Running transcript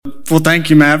Well, thank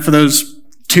you, Matt, for those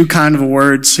two kind of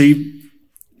words. He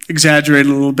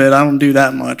exaggerated a little bit. I don't do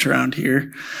that much around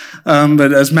here.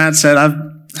 But as Matt said, I've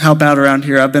helped out around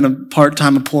here. I've been a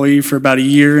part-time employee for about a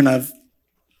year, and I've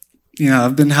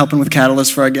been helping with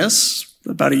Catalyst for, I guess,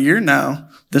 about a year now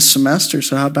this semester.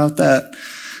 So how about that?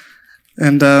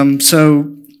 And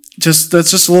so that's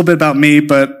just a little bit about me.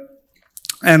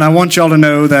 And I want y'all to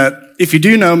know that if you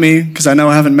do know me, because I know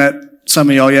I haven't met some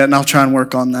of y'all yet, and I'll try and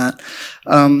work on that.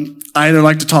 I either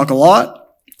like to talk a lot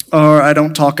or I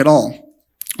don't talk at all.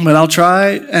 But I'll try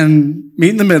and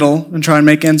meet in the middle and try and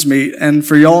make ends meet. And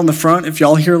for y'all in the front, if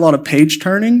y'all hear a lot of page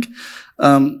turning,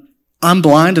 I'm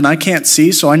blind and I can't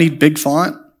see, so I need big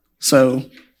font. So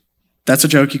that's a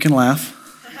joke. You can laugh.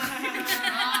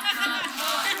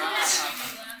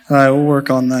 All right, we'll work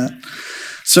on that.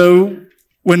 So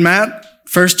when Matt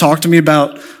first talked to me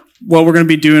about what we're going to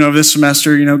be doing over this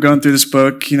semester, going through this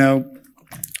book,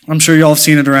 I'm sure y'all have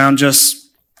seen it around, just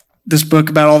this book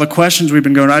about all the questions we've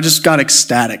been going. I just got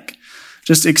ecstatic,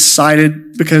 just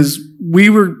excited because we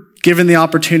were given the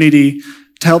opportunity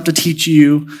to help to teach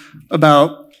you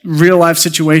about real life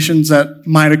situations that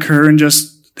might occur and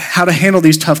just how to handle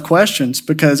these tough questions,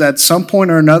 because at some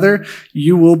point or another,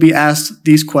 you will be asked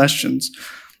these questions.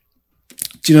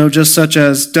 Just such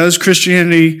as, does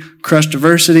Christianity crush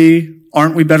diversity?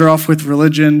 Aren't we better off with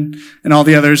religion? And all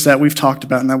the others that we've talked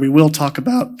about and that we will talk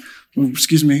about,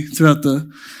 throughout the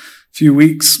few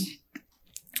weeks.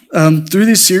 Through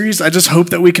this series, I just hope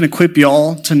that we can equip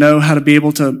y'all to know how to be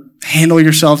able to handle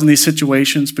yourselves in these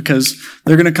situations, because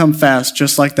they're going to come fast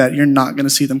just like that. You're not going to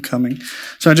see them coming.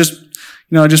 So I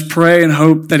just pray and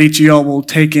hope that each of y'all will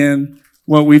take in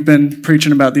what we've been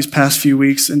preaching about these past few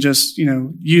weeks and just,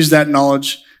 use that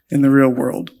knowledge in the real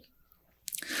world.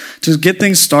 To get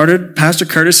things started, Pastor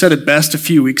Curtis said it best a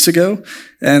few weeks ago,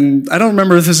 and I don't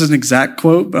remember if this is an exact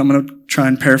quote, but I'm going to try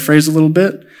and paraphrase a little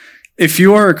bit. If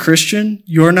you are a Christian,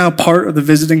 you are now part of the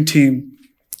visiting team.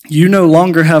 You no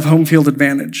longer have home field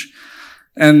advantage.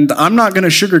 And I'm not going to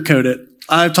sugarcoat it.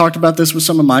 I've talked about this with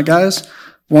some of my guys.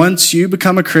 Once you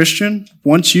become a Christian,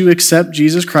 once you accept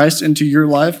Jesus Christ into your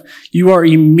life, you are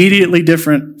immediately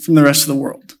different from the rest of the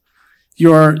world.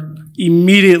 You are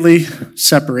immediately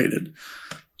separated.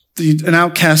 An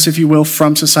outcast, if you will,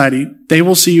 from society. They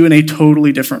will see you in a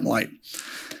totally different light.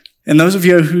 And those of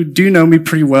you who do know me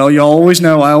pretty well, y'all always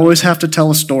know I always have to tell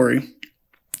a story.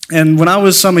 And when I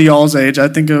was some of y'all's age, I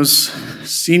think it was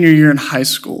senior year in high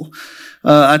school,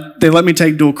 they let me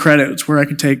take dual credits where I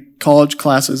could take college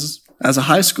classes as a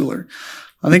high schooler.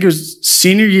 I think it was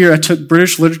senior year, I took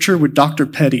British literature with Dr.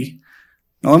 Petty.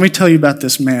 Now let me tell you about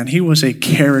this man. He was a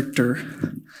character.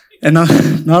 And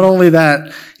not only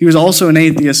that, he was also an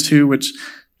atheist too, which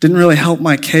didn't really help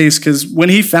my case, because when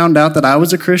he found out that I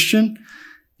was a Christian,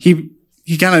 he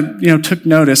kind of, took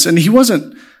notice. And he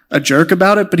wasn't a jerk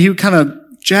about it, but he would kind of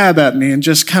jab at me and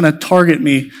just kind of target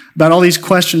me about all these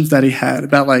questions that he had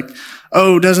about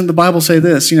doesn't the Bible say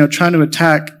this? Trying to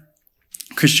attack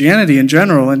Christianity in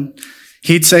general. And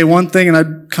he'd say one thing and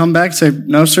I'd come back and say,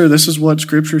 no, sir, this is what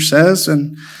Scripture says.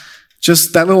 And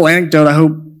just that little anecdote, I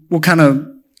hope will kind of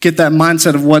get that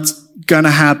mindset of what's going to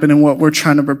happen and what we're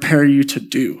trying to prepare you to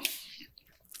do.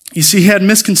 You see, he had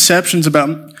misconceptions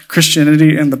about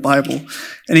Christianity and the Bible,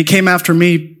 and he came after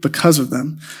me because of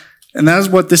them. And that is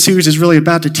what this series is really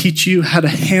about, to teach you how to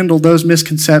handle those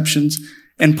misconceptions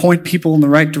and point people in the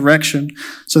right direction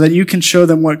so that you can show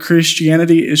them what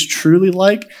Christianity is truly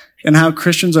like and how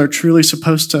Christians are truly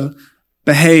supposed to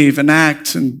behave and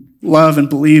act and love and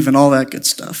believe and all that good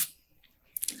stuff.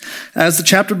 As the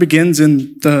chapter begins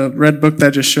in the red book that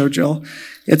I just showed y'all,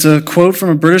 it's a quote from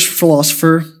a British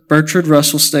philosopher, Bertrand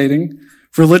Russell, stating,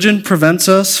 "Religion prevents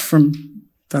us from,"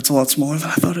 that's a lot smaller than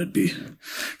I thought it'd be.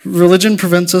 "Religion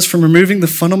prevents us from removing the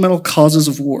fundamental causes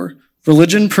of war.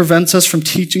 Religion prevents us from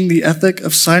teaching the ethic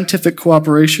of scientific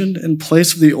cooperation in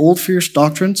place of the old fierce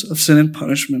doctrines of sin and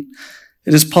punishment.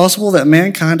 It is possible that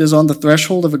mankind is on the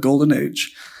threshold of a golden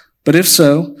age. But if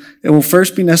so, it will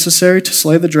first be necessary to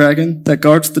slay the dragon that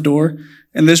guards the door,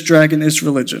 and this dragon is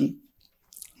religion."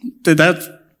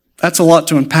 That's a lot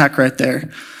to unpack right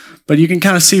there. But you can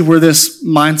kind of see where this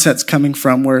mindset's coming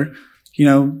from, where,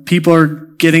 people are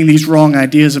getting these wrong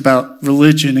ideas about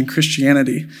religion and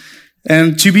Christianity.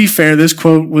 And to be fair, this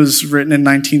quote was written in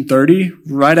 1930,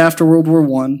 right after World War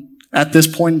I, at this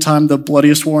point in time, the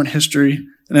bloodiest war in history,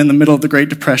 and in the middle of the Great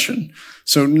Depression.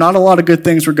 So not a lot of good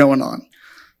things were going on.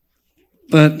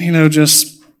 But,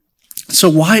 so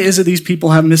why is it these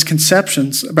people have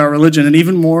misconceptions about religion, and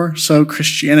even more so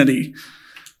Christianity?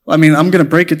 I mean, I'm going to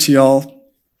break it to y'all.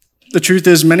 The truth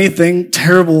is, many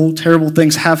terrible, terrible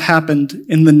things have happened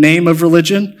in the name of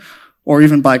religion or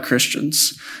even by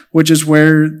Christians, which is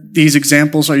where these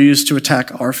examples are used to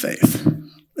attack our faith.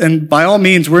 And by all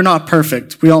means, we're not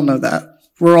perfect. We all know that.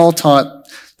 We're all taught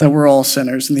that we're all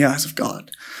sinners in the eyes of God.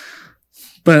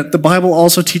 But the Bible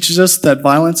also teaches us that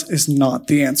violence is not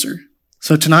the answer.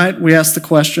 So tonight we ask the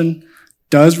question,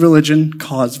 does religion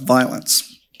cause violence?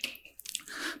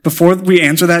 Before we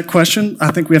answer that question, I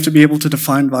think we have to be able to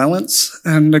define violence.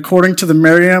 And according to the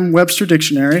Merriam-Webster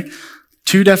Dictionary,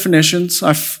 2 definitions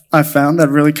I've found that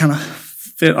really kind of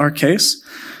fit our case.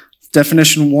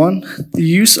 Definition 1, the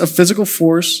use of physical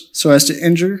force so as to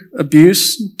injure,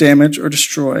 abuse, damage, or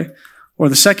destroy. Or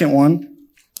the second one,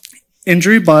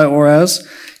 injury by or as,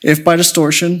 if by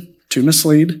distortion, to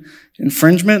mislead,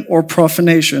 infringement, or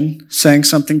profanation, saying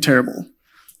something terrible.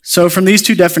 So from these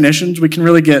 2 definitions, we can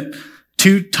really get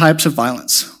 2 types of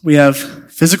violence. We have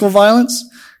physical violence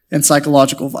and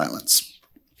psychological violence.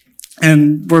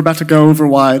 And we're about to go over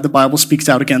why the Bible speaks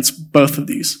out against both of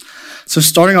these. So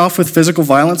starting off with physical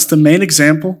violence, the main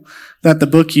example that the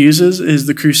book uses is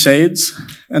the Crusades.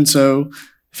 And so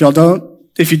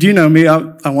if you do know me,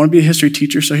 I want to be a history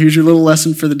teacher, so here's your little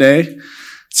lesson for the day.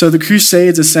 So the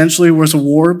Crusades essentially was a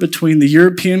war between the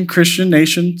European Christian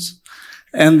nations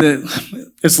and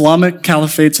the Islamic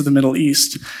caliphates of the Middle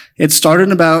East. It started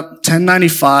in about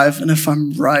 1095, and if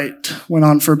I'm right, went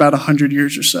on for about 100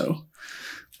 years or so.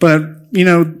 But,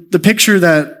 the picture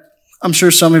that I'm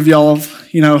sure some of y'all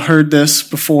have, heard this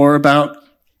before about,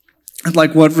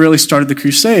 like, what really started the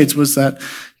Crusades was that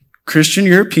Christian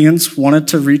Europeans wanted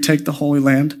to retake the Holy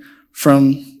Land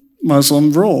from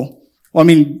Muslim rule. Well,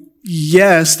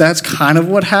 yes, that's kind of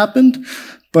what happened,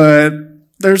 but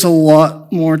there's a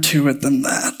lot more to it than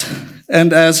that.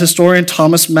 And as historian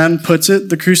Thomas Mann puts it,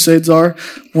 the Crusades are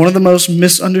one of the most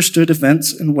misunderstood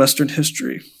events in Western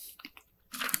history.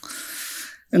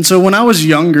 And so when I was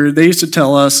younger, they used to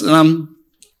tell us, and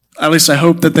at least I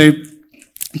hope that they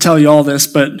tell you all this,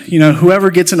 but,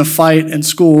 whoever gets in a fight in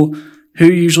school, who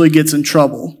usually gets in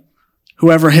trouble?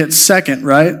 Whoever hits second,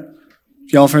 right?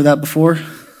 Y'all have heard that before?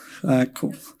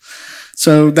 Cool.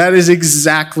 So that is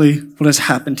exactly what has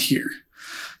happened here.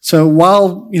 So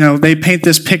while, they paint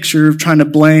this picture of trying to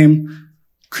blame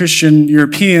Christian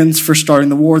Europeans for starting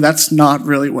the war, that's not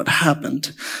really what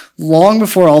happened. Long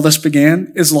before all this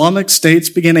began, Islamic states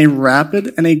began a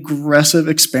rapid and aggressive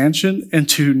expansion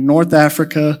into North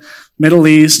Africa, Middle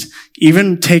East,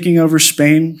 even taking over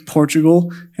Spain,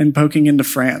 Portugal, and poking into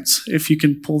France. If you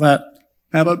can pull that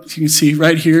map up, you can see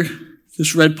right here,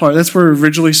 this red part, that's where it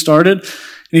originally started. And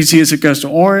you see as it goes to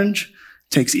orange,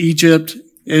 takes Egypt,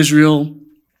 Israel,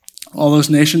 all those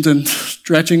nations, and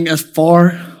stretching as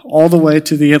far all the way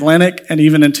to the Atlantic and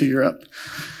even into Europe.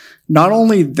 Not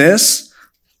only this,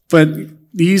 but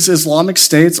these Islamic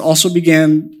states also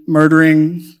began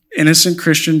murdering innocent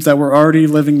Christians that were already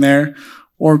living there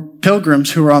or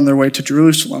pilgrims who were on their way to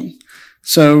Jerusalem.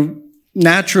 So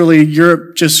naturally,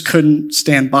 Europe just couldn't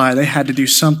stand by. They had to do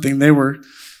something. There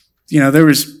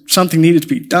was something needed to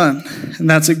be done, and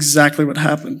that's exactly what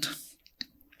happened.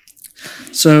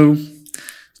 So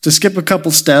to skip a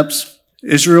couple steps,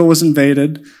 Israel was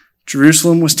invaded,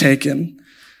 Jerusalem was taken,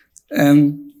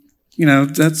 and,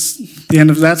 that's the end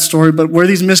of that story. But where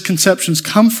these misconceptions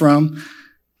come from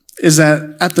is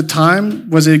that at the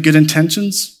time, was it good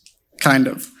intentions? Kind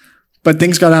of. But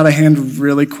things got out of hand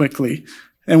really quickly.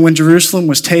 And when Jerusalem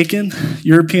was taken,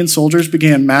 European soldiers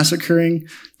began massacring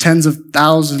tens of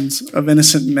thousands of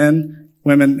innocent men,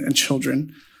 women, and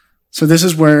children. So this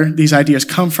is where these ideas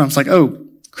come from. It's like, oh,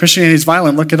 Christianity is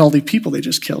violent. Look at all the people they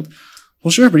just killed.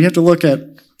 Well, sure, but you have to look at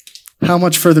how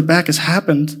much further back has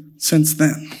happened since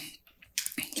then.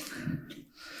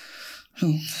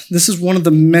 This is one of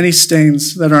the many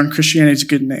stains that are on Christianity's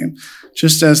good name,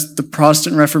 just as the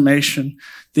Protestant Reformation,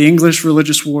 the English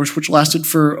religious wars, which lasted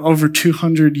for over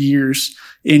 200 years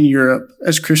in Europe,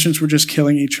 as Christians were just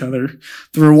killing each other,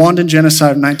 the Rwandan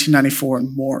genocide of 1994,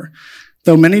 and more.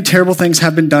 Though many terrible things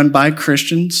have been done by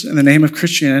Christians in the name of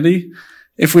Christianity,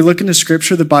 if we look into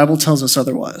Scripture, the Bible tells us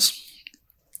otherwise.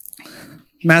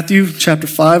 Matthew chapter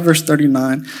 5, verse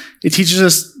 39, it teaches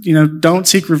us, don't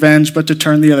seek revenge, but to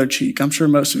turn the other cheek. I'm sure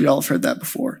most of y'all have heard that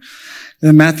before. And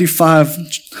then Matthew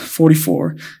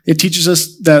 5:44, it teaches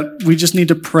us that we just need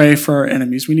to pray for our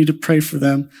enemies. We need to pray for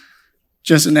them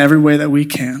just in every way that we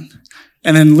can.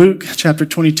 And then Luke chapter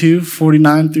 22,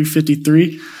 49 through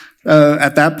 53,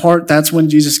 at that part, that's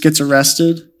when Jesus gets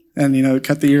arrested and,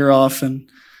 cut the ear off, and,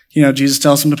 Jesus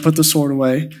tells him to put the sword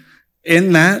away.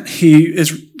 In that, he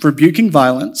is rebuking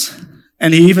violence,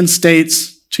 and he even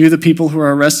states to the people who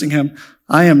are arresting him,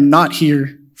 I am not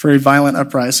here for a violent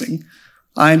uprising.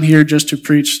 I am here just to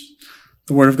preach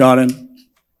the word of God and,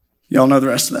 Y'all know the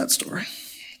rest of that story.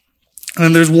 And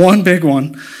then there's one big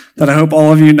one that I hope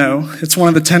all of you know. It's one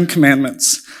of the 10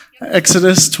 Commandments.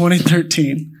 Exodus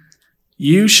 20:13.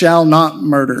 You shall not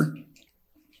murder.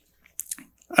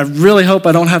 I really hope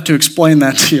I don't have to explain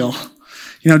that to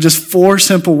y'all. Just 4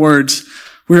 simple words.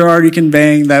 We're already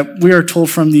conveying that we are told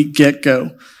from the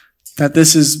get-go that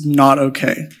this is not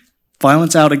okay.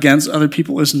 Violence out against other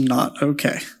people is not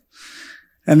okay.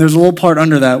 And there's a little part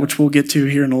under that, which we'll get to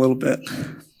here in a little bit.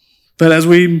 But as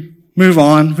we move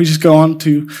on, we just go on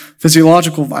to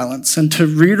physiological violence. And to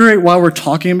reiterate why we're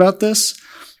talking about this,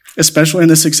 especially in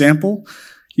this example,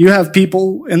 you have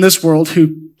people in this world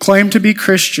who claim to be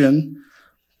Christian,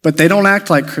 but they don't act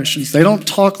like Christians. They don't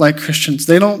talk like Christians.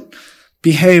 They don't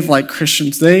behave like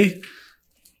Christians. They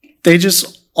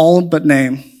just all but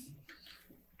name.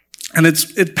 And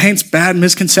it paints bad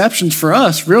misconceptions for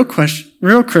us, real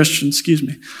Christians,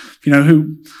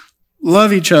 who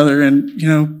love each other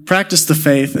and, practice the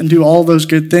faith and do all those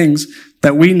good things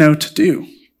that we know to do.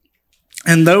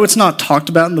 And though it's not talked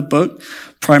about in the book,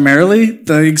 primarily,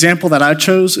 the example that I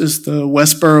chose is the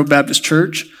Westboro Baptist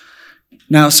Church.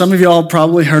 Now, some of y'all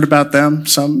probably heard about them,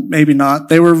 some maybe not.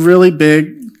 They were really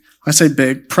big, I say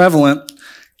big, prevalent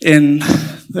in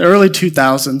the early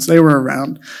 2000s. They were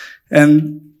around.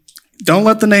 And don't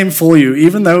let the name fool you.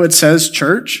 Even though it says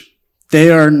church, they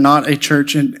are not a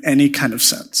church in any kind of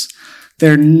sense.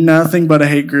 They're nothing but a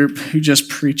hate group who just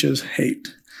preaches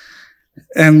hate.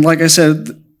 And like I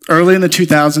said, early in the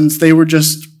 2000s, they were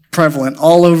just prevalent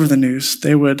all over the news.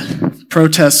 They would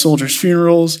protest soldiers'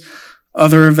 funerals,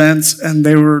 other events, and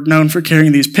they were known for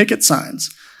carrying these picket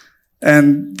signs.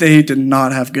 And they did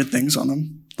not have good things on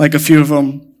them. Like a few of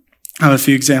them, I have a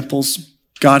few examples.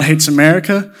 God hates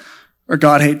America, or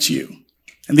God hates you.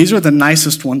 And these are the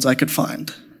nicest ones I could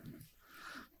find.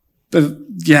 But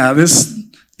yeah,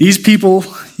 these people,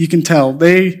 you can tell,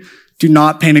 they do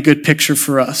not paint a good picture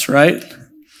for us, right?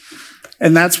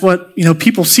 And that's what,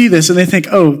 people see this and they think,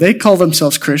 oh, they call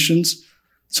themselves Christians,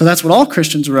 so that's what all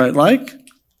Christians are like.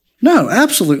 No,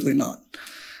 absolutely not.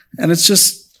 And it's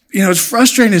just, it's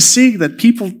frustrating to see that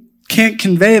people can't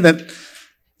convey that,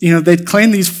 they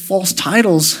claim these false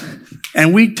titles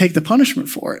and we take the punishment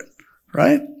for it,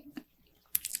 right?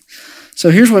 So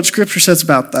here's what Scripture says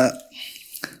about that.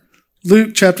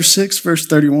 Luke chapter 6, verse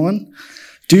 31.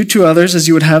 Do to others as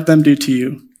you would have them do to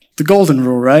you. The golden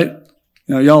rule, right?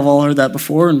 Y'all have all heard that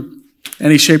before in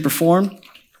any shape or form.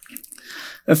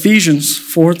 Ephesians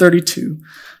 4:32.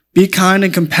 Be kind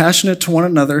and compassionate to one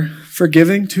another,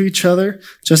 forgiving to each other,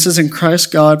 just as in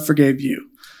Christ God forgave you.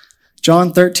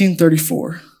 John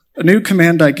 13:34. A new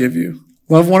command I give you.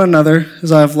 Love one another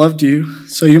as I have loved you,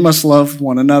 so you must love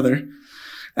one another.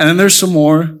 And then there's some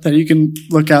more that you can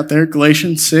look out there.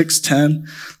 Galatians 6:10,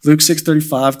 Luke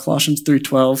 6:35, Colossians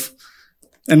 3:12,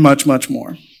 and much, much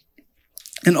more.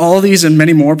 And all of these and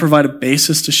many more provide a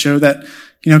basis to show that,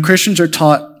 Christians are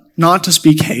taught not to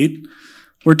speak hate.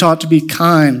 We're taught to be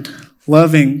kind,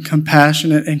 loving,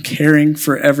 compassionate, and caring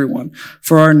for everyone,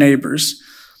 for our neighbors.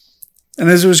 And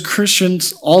as it was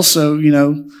Christians also,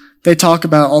 they talk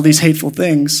about all these hateful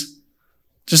things.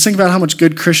 Just think about how much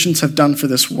good Christians have done for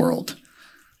this world.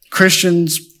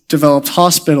 Christians developed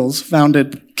hospitals,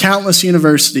 founded countless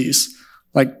universities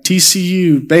like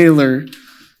TCU, Baylor,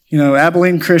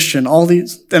 Abilene Christian, all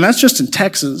these, and that's just in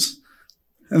Texas.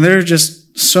 And there are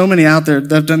just so many out there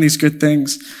that have done these good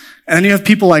things. And then you have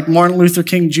people like Martin Luther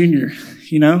King Jr.,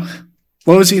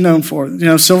 what was he known for?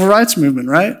 Civil rights movement,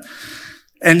 right?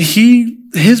 And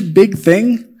his big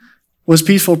thing was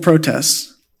peaceful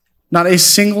protests. Not a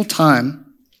single time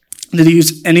did he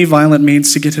use any violent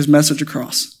means to get his message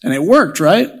across. And it worked,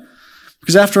 right?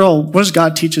 Because after all, what does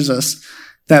God teaches us?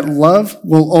 That love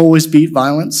will always beat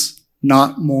violence,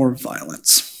 not more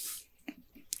violence.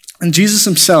 And Jesus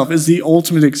himself is the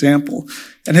ultimate example,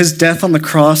 and his death on the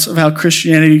cross of how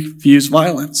Christianity views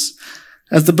violence.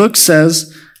 As the book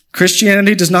says,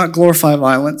 Christianity does not glorify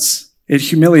violence, it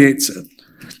humiliates it.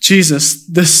 Jesus,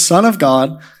 the Son of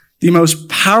God, the most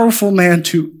powerful man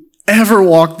to ever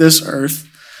walk this earth,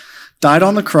 died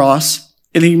on the cross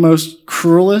in the most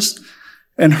cruelest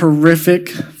and horrific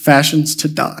fashions to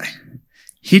die.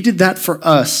 He did that for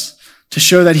us to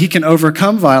show that he can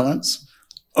overcome violence,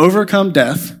 overcome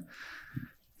death,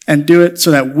 and do it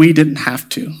so that we didn't have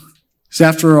to. Because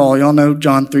after all, y'all know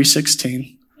John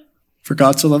 3:16. For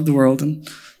God so loved the world, and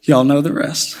y'all know the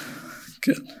rest.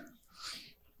 Good.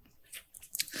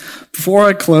 Before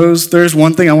I close, there's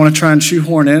one thing I want to try and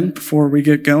shoehorn in before we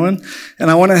get going.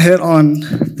 And I want to hit on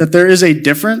that there is a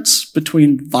difference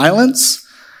between violence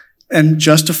and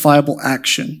justifiable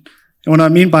action. And what I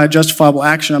mean by justifiable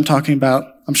action, I'm talking about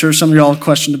I'm sure some of y'all have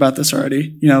questioned about this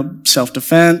already,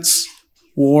 self-defense,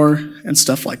 war, and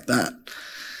stuff like that.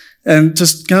 And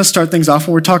just kind of start things off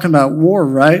when we're talking about war,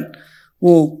 right?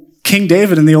 Well, King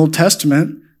David in the Old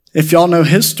Testament, if y'all know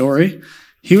his story,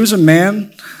 he was a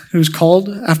man who was called,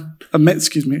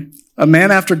 a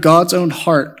man after God's own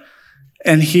heart.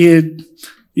 And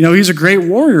he's a great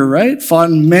warrior, right? Fought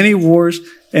in many wars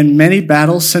and many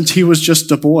battles since he was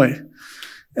just a boy.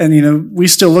 And, we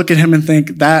still look at him and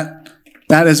think that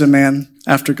is a man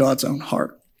after God's own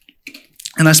heart.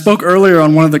 And I spoke earlier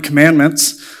on one of the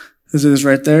commandments, as it is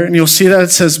right there, and you'll see that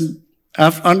it says,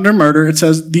 under murder, it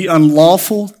says, the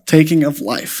unlawful taking of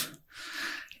life.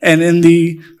 And in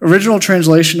the original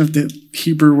translation of the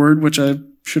Hebrew word, which I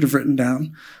should have written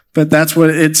down, but that's what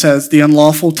it says, the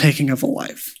unlawful taking of a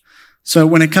life. So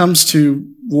when it comes to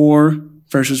war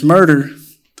versus murder,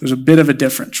 there's a bit of a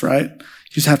difference, right?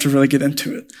 You just have to really get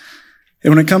into it.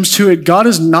 And when it comes to it, God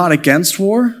is not against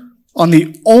war on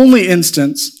the only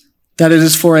instance that it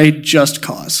is for a just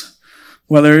cause,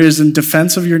 whether it is in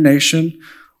defense of your nation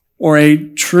or a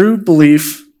true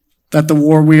belief that the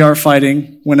war we are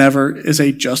fighting whenever is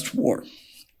a just war.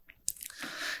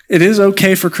 It is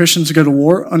okay for Christians to go to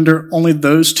war under only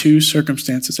those two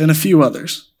circumstances and a few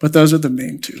others, but those are the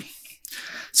main two.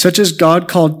 Such as God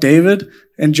called David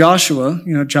and Joshua,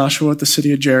 Joshua at the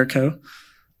city of Jericho,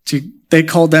 they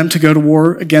called them to go to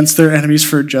war against their enemies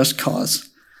for a just cause.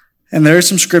 And there is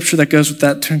some scripture that goes with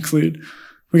that to include.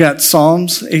 We got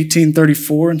Psalms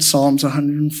 18:34 and Psalms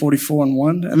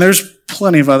 144:1. And there's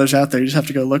plenty of others out there. You just have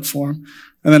to go look for them.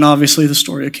 And then obviously the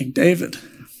story of King David.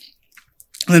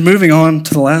 And then moving on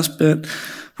to the last bit,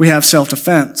 we have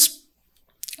self-defense.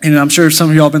 And I'm sure some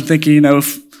of y'all have been thinking,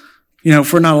 if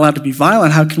we're not allowed to be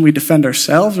violent, how can we defend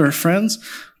ourselves or our friends?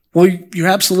 Well, you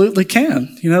absolutely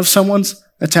can. If someone's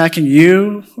attacking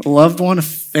you, a loved one, a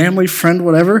family, friend,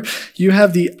 whatever, you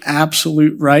have the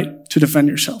absolute right to defend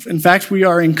yourself. In fact, we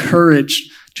are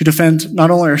encouraged to defend not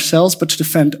only ourselves, but to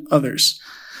defend others.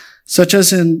 Such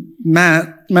as in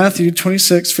Matthew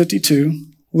 26:52,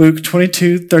 Luke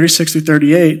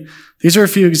 22:36-38. These are a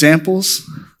few examples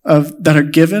that are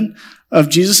given of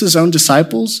Jesus' own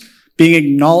disciples being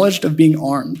acknowledged of being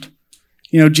armed.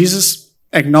 Jesus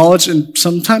acknowledged and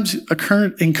sometimes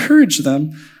encouraged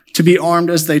them to be armed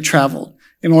as they traveled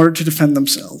in order to defend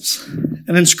themselves.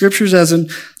 And in scriptures, as in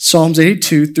Psalms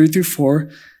 82:3-4,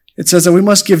 it says that we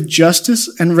must give justice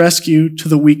and rescue to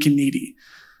the weak and needy.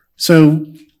 So,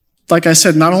 like I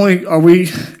said, not only are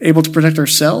we able to protect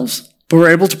ourselves, but we're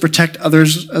able to protect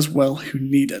others as well who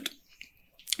need it.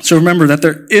 So remember that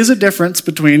there is a difference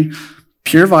between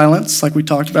pure violence, like we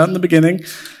talked about in the beginning,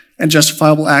 and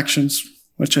justifiable actions,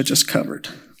 which I just covered.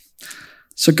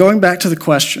 So going back to the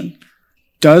question,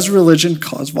 does religion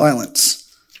cause violence?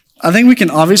 I think we can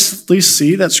obviously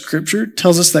see that Scripture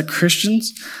tells us that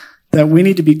Christians, that we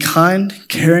need to be kind,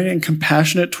 caring, and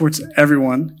compassionate towards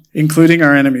everyone, including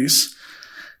our enemies.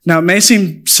 Now, it may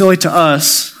seem silly to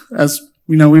us, as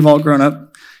we know we've all grown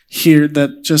up here,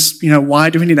 that just,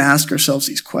 why do we need to ask ourselves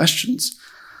these questions?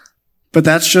 But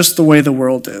that's just the way the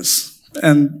world is.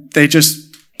 And they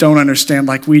just don't understand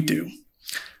like we do.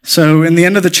 So in the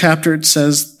end of the chapter, it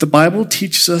says, the Bible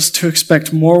teaches us to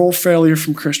expect moral failure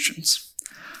from Christians.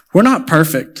 We're not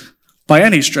perfect by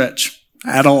any stretch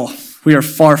at all. We are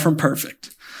far from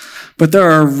perfect. But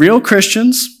there are real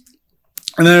Christians,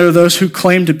 and there are those who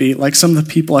claim to be, like some of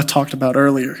the people I talked about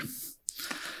earlier.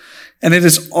 And it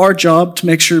is our job to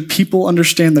make sure people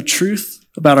understand the truth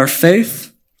about our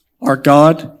faith, our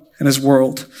God, and His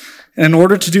world. And in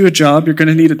order to do a job, you're going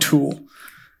to need a tool.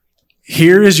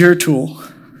 Here is your tool.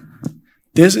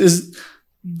 This is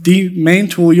the main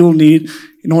tool you'll need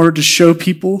in order to show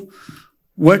people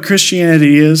what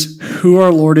Christianity is, who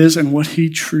our Lord is, and what He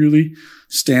truly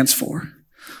stands for.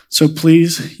 So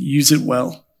please use it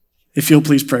well. If you'll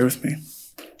please pray with me.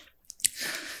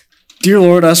 Dear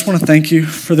Lord, I just want to thank you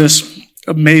for this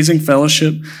amazing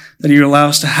fellowship that you allow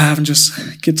us to have and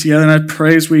just get together. And I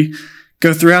pray as we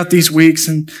go throughout these weeks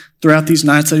and throughout these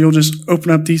nights that you'll just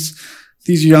open up these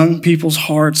young people's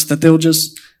hearts, that they'll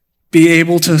just be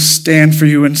able to stand for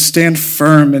you and stand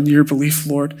firm in your belief,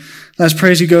 Lord. And I just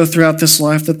pray as you go throughout this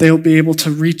life that they'll be able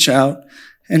to reach out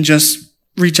and just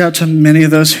reach out to many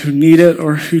of those who need it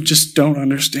or who just don't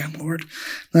understand, Lord.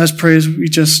 And I just pray as we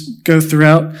just go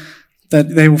throughout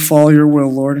that they will follow your will,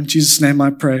 Lord. In Jesus' name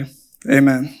I pray.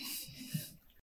 Amen.